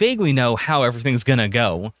 I vaguely know how everything's gonna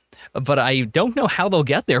go, but I don't know how they'll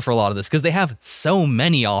get there for a lot of this, because they have so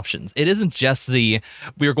many options. It isn't just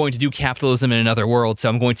we're going to do capitalism in another world, so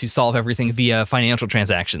I'm going to solve everything via financial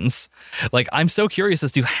transactions. Like, I'm so curious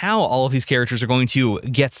as to how all of these characters are going to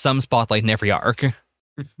get some spotlight in every arc.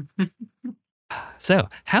 So,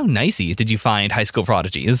 how nicey did you find High School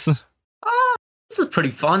Prodigies? This was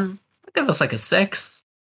pretty fun. I give us, like, a 6.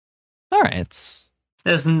 All right.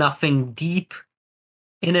 There's nothing deep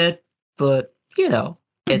in it, but,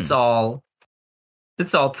 it's all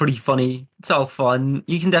pretty funny. It's all fun.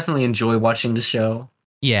 You can definitely enjoy watching the show.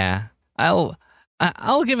 Yeah, I'll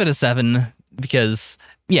give it a 7 because,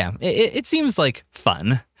 yeah, it seems like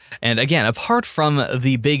fun. And again, apart from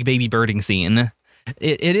the big baby birding scene,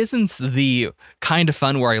 it isn't the kind of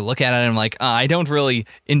fun where I look at it and I'm like, I don't really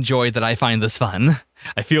enjoy that I find this fun.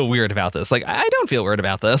 I feel weird about this. Like, I don't feel weird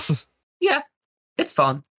about this. Yeah. It's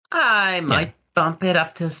fun. I might bump it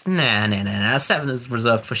up to... Nah. 7 is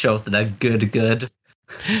reserved for shows that are good.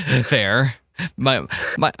 Fair.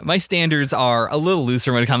 my standards are a little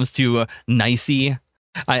looser when it comes to nicey.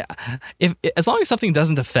 If as long as something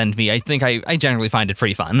doesn't offend me, I think I generally find it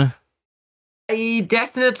pretty fun. I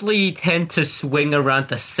definitely tend to swing around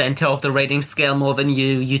the center of the rating scale more than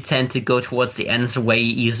you. You tend to go towards the ends way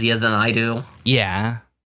easier than I do. Yeah.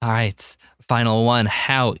 All right. Final one.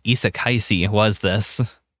 How isekai was this?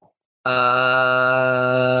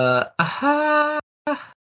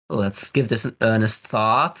 Let's give this an earnest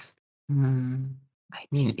thought. I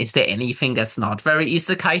mean, is there anything that's not very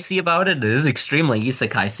isekai about it? It is extremely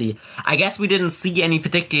isekai. I guess we didn't see any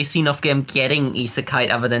particular scene of them getting isekai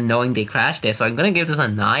other than knowing they crashed there, so I'm gonna give this a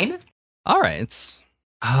 9. All right.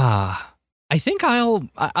 I think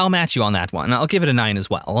I'll match you on that one. I'll give it a 9 as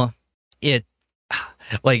well. It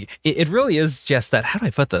really is just that. How do I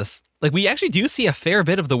put this? Like, we actually do see a fair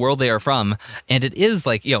bit of the world they are from, and it is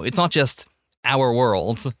like, it's not just our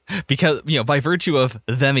world, because by virtue of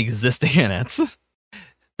them existing in it.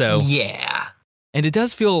 So yeah, and it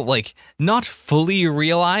does feel like not fully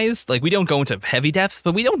realized. Like, we don't go into heavy depth,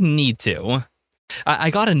 but we don't need to. I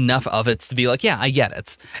got enough of it to be like, yeah, I get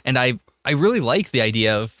it, and I really like the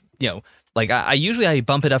idea of like I usually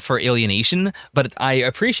bump it up for alienation, but I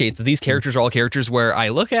appreciate that these characters are all characters where I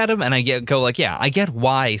look at them and I go like, yeah, I get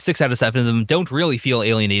why 6 out of 7 of them don't really feel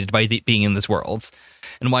alienated by being in this world,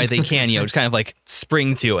 and why they can just kind of like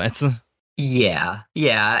spring to it. Yeah,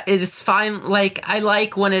 it's fine. Like, I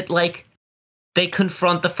like when it, like, they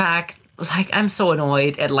confront the fact, like, I'm so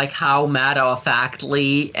annoyed at, like, how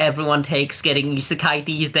matter-of-factly everyone takes getting isekai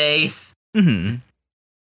these days. Mm-hmm.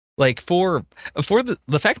 Like, for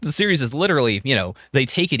the fact that the series is literally, they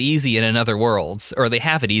take it easy in another world, or they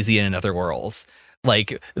have it easy in another world.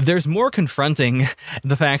 Like, there's more confronting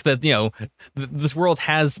the fact that, this world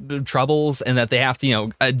has troubles and that they have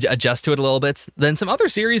to, adjust to it a little bit than some other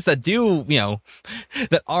series that do,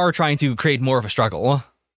 that are trying to create more of a struggle.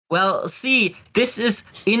 Well, see, this is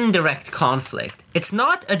indirect conflict. It's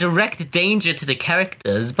not a direct danger to the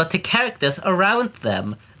characters, but to characters around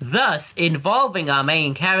them, thus involving our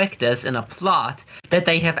main characters in a plot that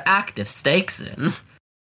they have active stakes in.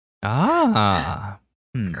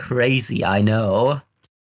 Crazy, I know.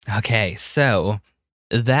 Okay, so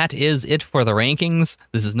that is it for the rankings.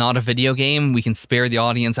 This is not a video game. We can spare the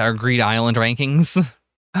audience our Greed Island rankings.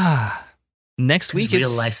 Next week,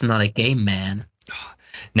 real life's not a game, man.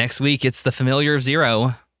 Next week, it's the Familiar of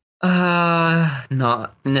Zero.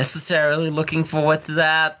 Not necessarily looking forward to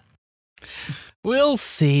that. We'll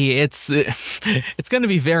see. It's going to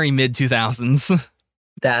be very mid-2000s.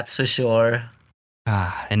 That's for sure.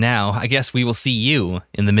 And now, I guess we will see you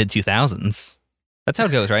in the mid-2000s. That's how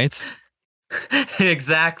it goes, right?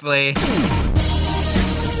 Exactly.